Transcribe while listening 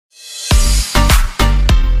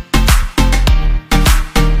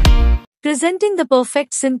presenting the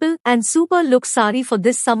perfect simple and super look saree for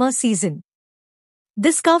this summer season.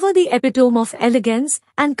 Discover the epitome of elegance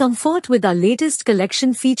and comfort with our latest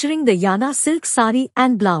collection featuring the Yana silk saree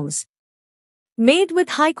and blouse. Made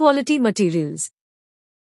with high-quality materials.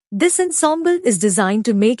 This ensemble is designed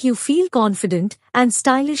to make you feel confident and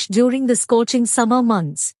stylish during the scorching summer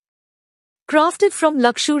months. Crafted from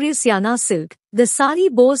luxurious Yana silk, the saree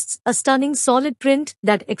boasts a stunning solid print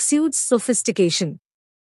that exudes sophistication.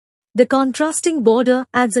 The contrasting border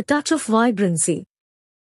adds a touch of vibrancy,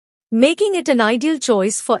 making it an ideal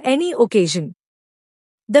choice for any occasion.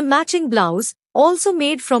 The matching blouse, also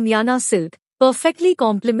made from Yana silk, perfectly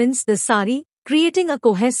complements the saree, creating a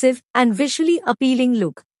cohesive and visually appealing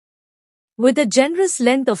look. With a generous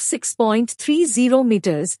length of 6.30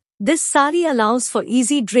 meters, this saree allows for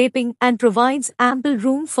easy draping and provides ample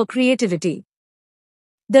room for creativity.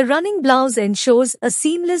 The running blouse ensures a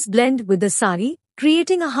seamless blend with the saree,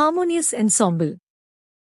 creating a harmonious ensemble.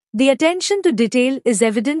 The attention to detail is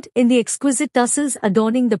evident in the exquisite tussles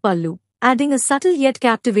adorning the pallu, adding a subtle yet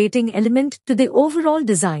captivating element to the overall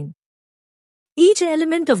design. Each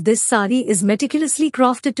element of this saree is meticulously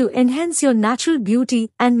crafted to enhance your natural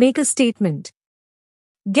beauty and make a statement.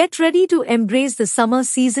 Get ready to embrace the summer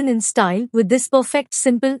season in style with this perfect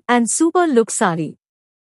simple and super look saree.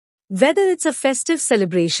 Whether it's a festive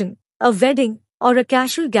celebration, a wedding, or a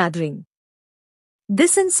casual gathering,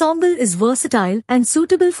 this ensemble is versatile and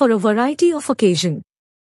suitable for a variety of occasions.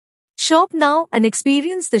 Shop now and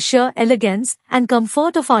experience the sheer elegance and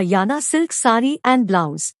comfort of our Yana silk saree and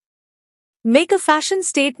blouse. Make a fashion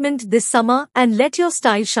statement this summer and let your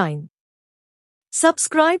style shine.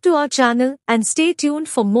 Subscribe to our channel and stay tuned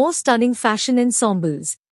for more stunning fashion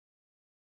ensembles.